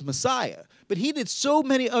that he was Messiah. But he did so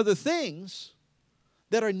many other things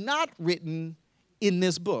that are not written in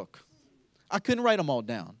this book. I couldn't write them all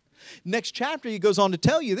down. Next chapter, he goes on to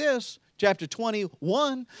tell you this. Chapter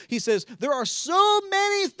 21, he says, there are so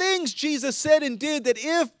many things Jesus said and did that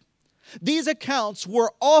if these accounts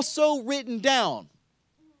were also written down,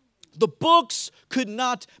 the books could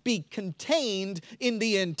not be contained in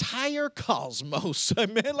the entire cosmos. I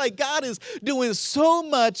mean, like God is doing so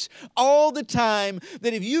much all the time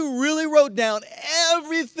that if you really wrote down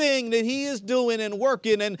everything that he is doing and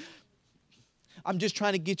working, and I'm just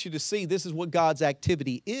trying to get you to see this is what God's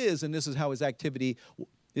activity is, and this is how his activity,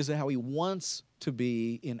 this is how he wants to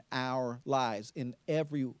be in our lives, in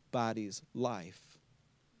everybody's life.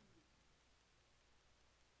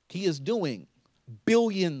 He is doing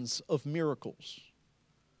billions of miracles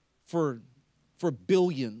for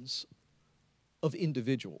billions of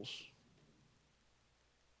individuals.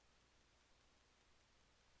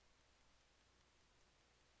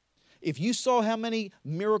 If you saw how many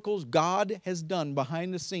miracles God has done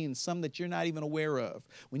behind the scenes, some that you're not even aware of,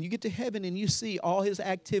 when you get to heaven and you see all his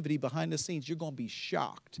activity behind the scenes, you're going to be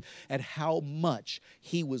shocked at how much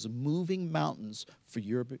he was moving mountains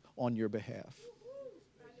on your behalf.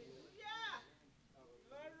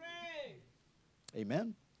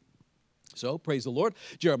 Amen. So, praise the Lord.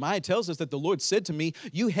 Jeremiah tells us that the Lord said to me,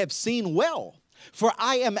 you have seen well, for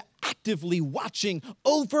I am actively watching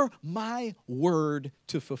over my word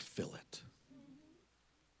to fulfill it.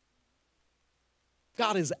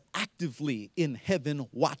 God is actively in heaven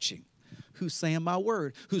watching. Who's saying my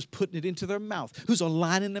word? Who's putting it into their mouth? Who's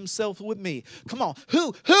aligning themselves with me? Come on.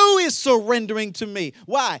 Who is surrendering to me?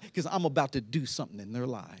 Why? Because I'm about to do something in their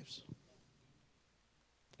lives.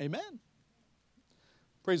 Amen.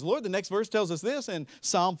 Praise the Lord. The next verse tells us this in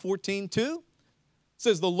Psalm 14:2. It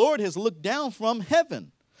says, the Lord has looked down from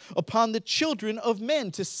heaven upon the children of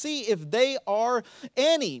men to see if they are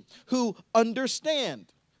any who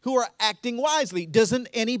understand. who are acting wisely. Doesn't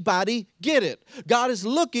anybody get it? God is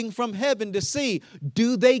looking from heaven to see,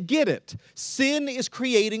 do they get it? Sin is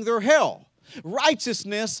creating their hell.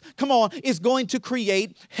 Righteousness, come on, is going to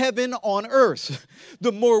create heaven on earth.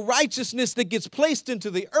 The more righteousness that gets placed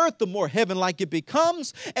into the earth, the more heaven-like it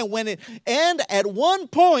becomes. And at one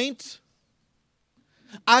point,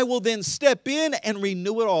 I will then step in and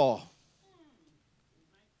renew it all.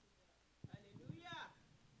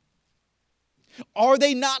 Are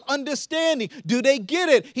they not understanding? Do they get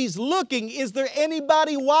it? He's looking. Is there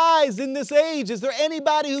anybody wise in this age? Is there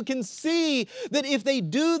anybody who can see that if they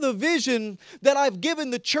do the vision that I've given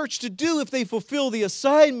the church to do, if they fulfill the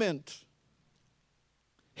assignment,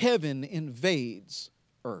 heaven invades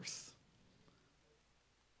earth?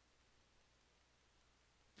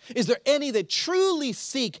 Is there any that truly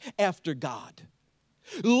seek after God,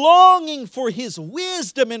 longing for His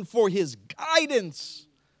wisdom and for His guidance?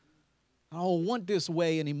 I don't want this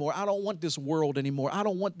way anymore. I don't want this world anymore. I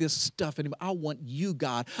don't want this stuff anymore. I want you,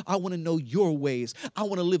 God. I want to know your ways. I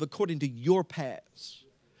want to live according to your paths.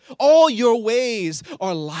 All your ways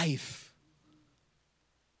are life.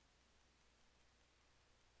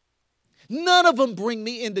 None of them bring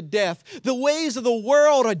me into death. The ways of the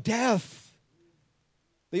world are death.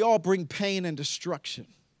 They all bring pain and destruction.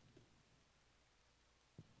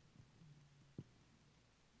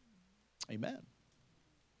 Amen.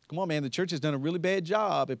 Come on, man. The church has done a really bad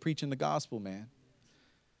job at preaching the gospel, man.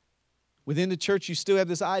 Within the church, you still have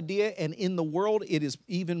this idea, and in the world, it is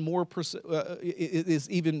even more.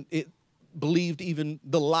 Believed even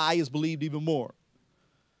the lie is believed even more.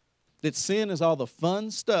 That sin is all the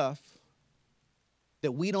fun stuff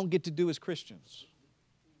that we don't get to do as Christians,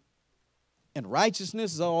 and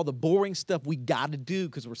righteousness is all the boring stuff we got to do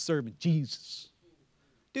because we're serving Jesus.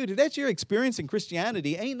 Dude, if that's your experience in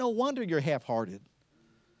Christianity, ain't no wonder you're half-hearted.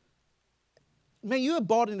 Man, you have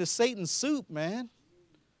bought into Satan's soup, man.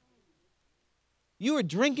 You are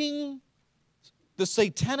drinking the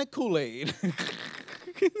satanic Kool-Aid.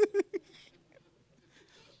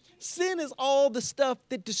 Sin is all the stuff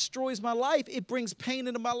that destroys my life. It brings pain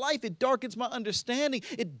into my life. It darkens my understanding.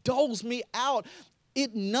 It dulls me out.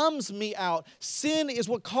 It numbs me out. Sin is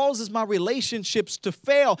what causes my relationships to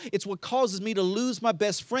fail. It's what causes me to lose my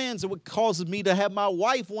best friends. It's what causes me to have my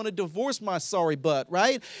wife want to divorce my sorry butt,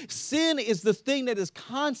 right? Sin is the thing that is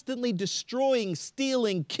constantly destroying,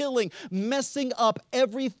 stealing, killing, messing up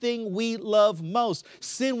everything we love most.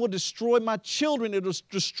 Sin will destroy my children. It will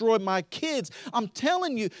destroy my kids. I'm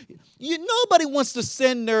telling you, nobody wants to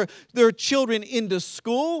send their children into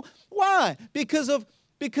school. Why? Because of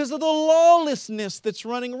the lawlessness that's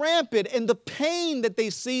running rampant and the pain that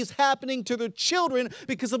they see is happening to their children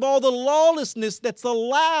because of all the lawlessness that's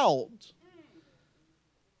allowed.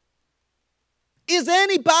 Is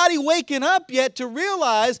anybody waking up yet to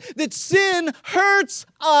realize that sin hurts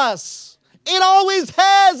us? It always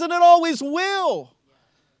has and it always will.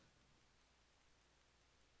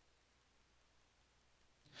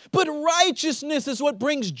 But righteousness is what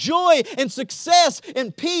brings joy and success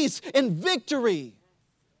and peace and victory.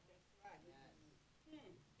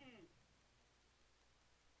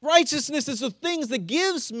 Righteousness is the things that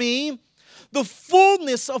gives me the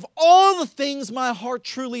fullness of all the things my heart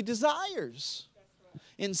truly desires.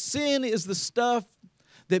 And sin is the stuff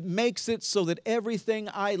that makes it so that everything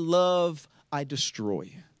I love, I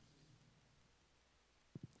destroy.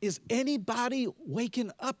 Is anybody waking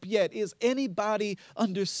up yet? Is anybody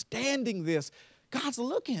understanding this? God's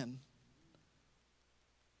looking.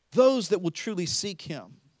 Those that will truly seek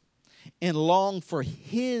Him and long for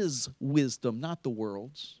His wisdom, not the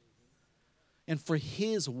world's, and for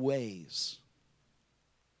His ways.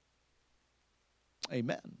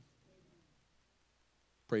 Amen.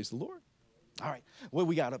 Praise the Lord. All right, what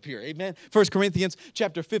we got up here? Amen. 1 Corinthians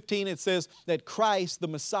chapter 15, it says that Christ, the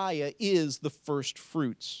Messiah, is the first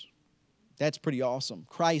fruits. That's pretty awesome.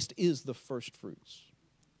 Christ is the first fruits.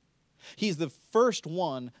 He's the first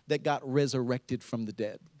one that got resurrected from the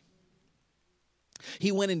dead.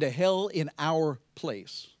 He went into hell in our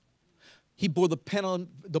place. He bore the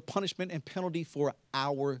punishment and penalty for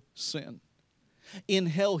our sin. In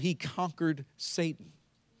hell, He conquered Satan,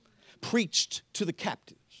 preached to the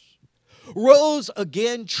captives, rose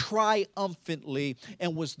again triumphantly,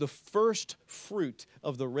 and was the first fruit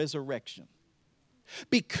of the resurrection.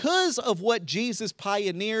 Because of what Jesus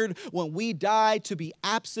pioneered, when we die, to be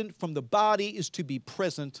absent from the body is to be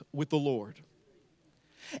present with the Lord.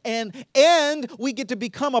 And we get to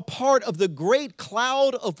become a part of the great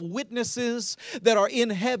cloud of witnesses that are in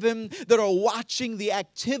heaven, that are watching the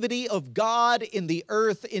activity of God in the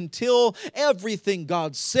earth until everything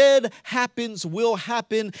God said happens, will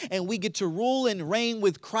happen, and we get to rule and reign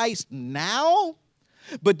with Christ now.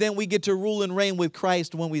 But then we get to rule and reign with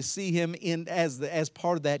Christ when we see him as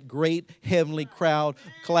part of that great heavenly cloud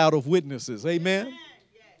of witnesses. Amen?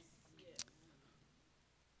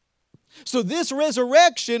 So this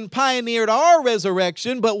resurrection pioneered our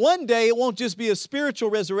resurrection, but one day it won't just be a spiritual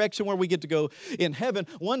resurrection where we get to go in heaven.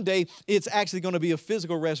 One day it's actually going to be a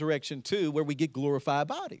physical resurrection too, where we get glorified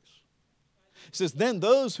bodies. It says, then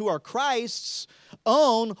those who are Christ's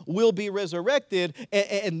own will be resurrected.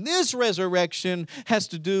 And this resurrection has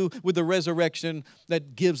to do with the resurrection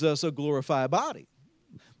that gives us a glorified body.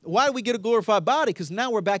 Why do we get a glorified body? Because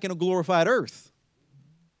now we're back in a glorified earth.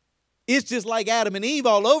 It's just like Adam and Eve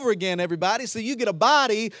all over again, everybody. So you get a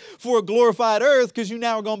body for a glorified earth because you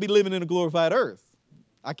now are going to be living in a glorified earth.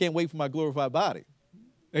 I can't wait for my glorified body.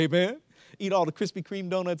 Amen. Eat all the Krispy Kreme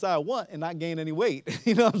donuts I want and not gain any weight.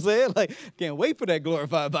 You know what I'm saying? Like, can't wait for that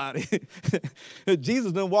glorified body.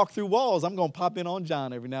 Jesus done walk through walls. I'm going to pop in on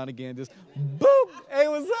John every now and again. Just, boop. Hey,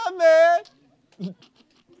 what's up, man?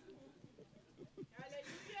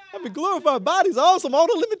 I mean, glorified body's awesome. All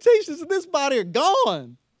the limitations of this body are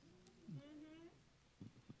gone.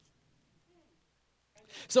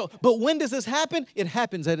 So, but when does this happen? It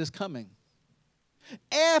happens at his coming.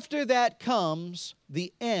 After that comes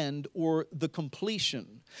the end or the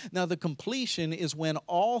completion. Now, the completion is when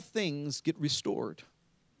all things get restored.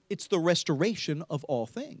 It's the restoration of all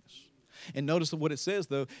things. And notice what it says,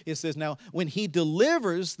 though. It says, now, when he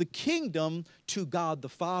delivers the kingdom to God the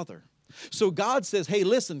Father. So God says, hey,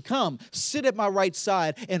 listen, come, sit at my right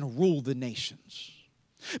side and rule the nations.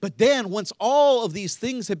 But then once all of these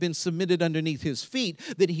things have been submitted underneath his feet,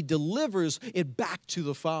 then he delivers it back to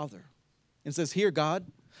the Father. And says, here, God,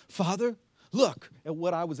 Father, look at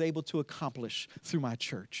what I was able to accomplish through my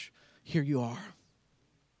church. Here you are.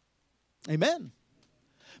 Amen.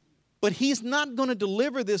 But he's not going to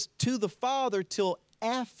deliver this to the Father till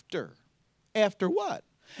after. After what?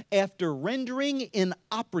 After rendering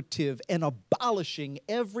inoperative and abolishing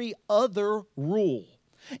every other rule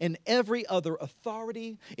and every other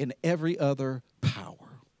authority and every other power.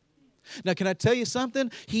 Now, can I tell you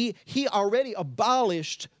something? He already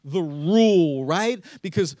abolished the rule, right?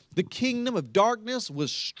 Because the kingdom of darkness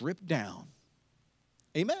was stripped down.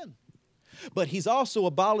 Amen. But he's also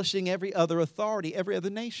abolishing every other authority, every other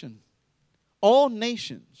nation. All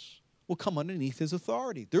nations will come underneath his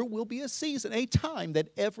authority. There will be a season, a time that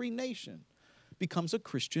every nation becomes a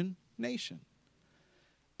Christian nation.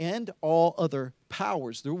 And all other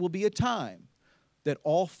powers. There will be a time that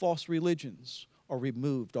all false religions are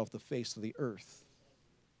removed off the face of the earth.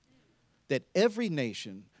 That every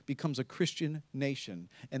nation becomes a Christian nation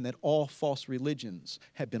and that all false religions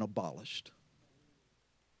have been abolished.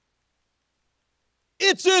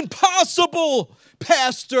 It's impossible,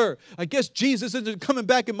 Pastor. I guess Jesus isn't coming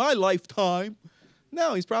back in my lifetime.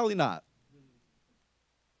 No, he's probably not.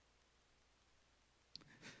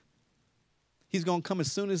 He's going to come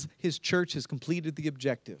as soon as his church has completed the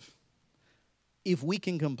objective. If we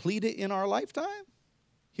can complete it in our lifetime,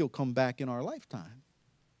 he'll come back in our lifetime.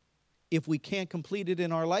 If we can't complete it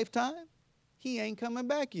in our lifetime, he ain't coming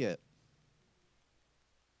back yet.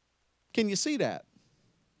 Can you see that?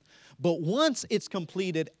 But once it's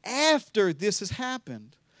completed after this has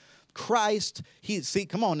happened, Christ,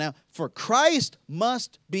 come on now, for Christ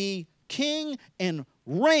must be king and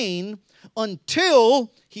reign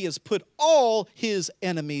until he has put all his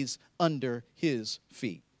enemies under his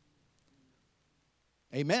feet.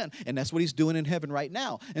 Amen. And that's what he's doing in heaven right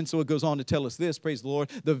now. And so it goes on to tell us this, praise the Lord,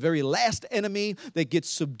 the very last enemy that gets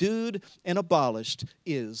subdued and abolished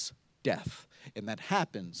is death. And that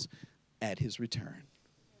happens at his return.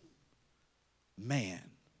 Man,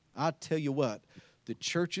 I'll tell you what, the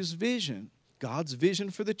church's vision, God's vision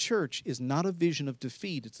for the church is not a vision of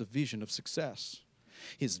defeat, it's a vision of success.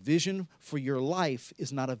 His vision for your life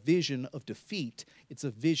is not a vision of defeat, it's a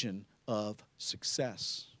vision of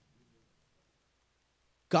success.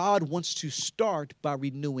 God wants to start by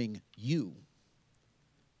renewing you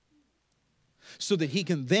so that he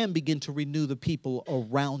can then begin to renew the people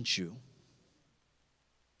around you.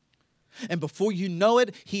 And before you know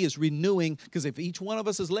it, he is renewing, because if each one of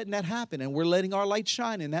us is letting that happen and we're letting our light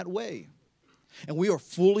shine in that way, and we are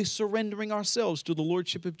fully surrendering ourselves to the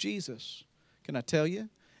lordship of Jesus, can I tell you,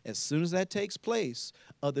 as soon as that takes place,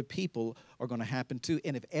 other people are going to happen too.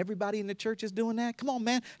 And if everybody in the church is doing that, come on,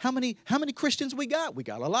 man, how many Christians we got? We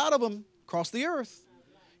got a lot of them across the earth.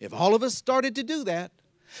 If all of us started to do that,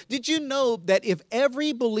 Did you know that if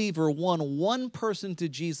every believer won one person to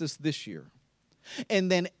Jesus this year,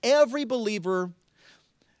 and then every believer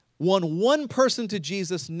won one person to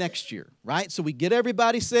Jesus next year, right? So we get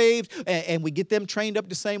everybody saved and we get them trained up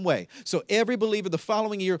the same way. So every believer the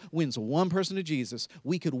following year wins one person to Jesus.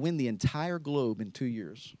 We could win the entire globe in 2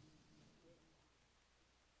 years.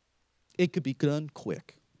 It could be done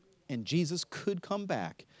quick. And Jesus could come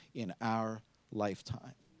back in our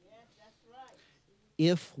lifetime. Yes, that's right.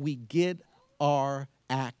 If we get our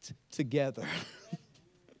act together.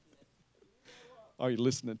 Are you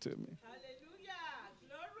listening to me? Hallelujah.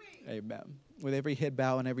 Glory. Amen. With every head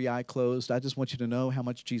bowed and every eye closed, I just want you to know how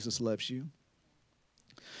much Jesus loves you.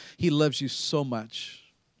 He loves you so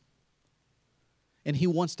much. And He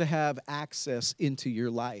wants to have access into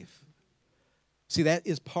your life. See, that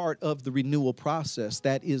is part of the renewal process.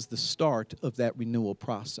 That is the start of that renewal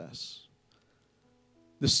process.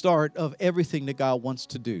 The start of everything that God wants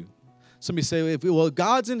to do. Somebody say, well,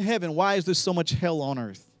 God's in heaven, why is there so much hell on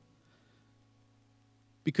earth?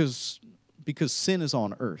 Because sin is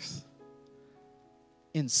on earth.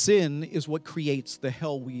 And sin is what creates the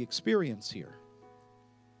hell we experience here.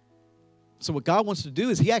 So what God wants to do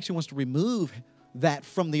is He actually wants to remove that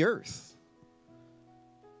from the earth.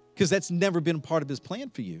 Because that's never been part of His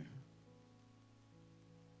plan for you.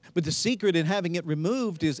 But the secret in having it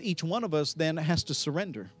removed is each one of us then has to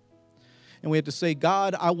surrender. And we have to say,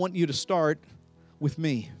 God, I want you to start with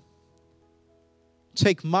me.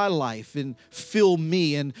 Take my life and fill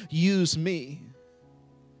me and use me.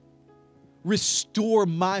 Restore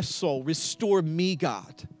my soul. Restore me,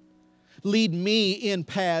 God. Lead me in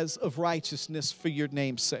paths of righteousness for your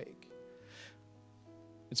name's sake.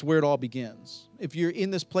 It's where it all begins. If you're in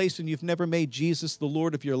this place and you've never made Jesus the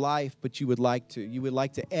Lord of your life, but you would like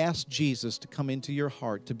to ask Jesus to come into your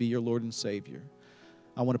heart to be your Lord and Savior,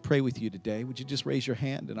 I want to pray with you today. Would you just raise your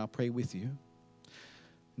hand and I'll pray with you?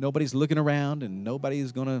 Nobody's looking around and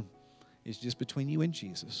it's just between you and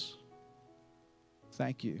Jesus.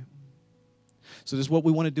 Thank you. So this is what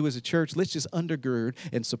we want to do as a church. Let's just undergird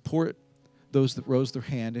and support those that rose their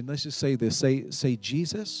hand. And let's just say this. Say,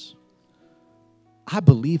 Jesus, I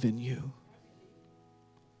believe in you.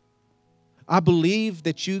 I believe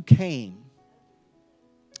that you came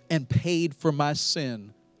and paid for my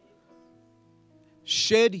sin,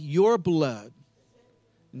 shed your blood,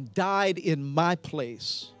 and died in my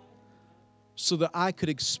place so that I could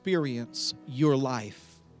experience your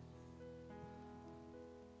life.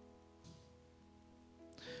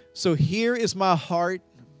 So here is my heart.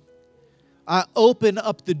 I open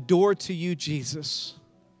up the door to you, Jesus.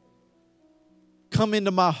 Come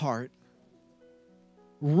into my heart.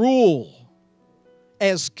 Rule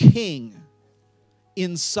as King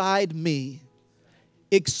inside me.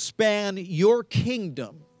 Expand your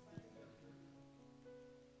kingdom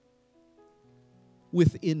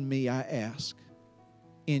within me, I ask.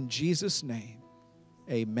 In Jesus' name,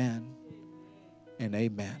 amen and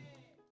amen.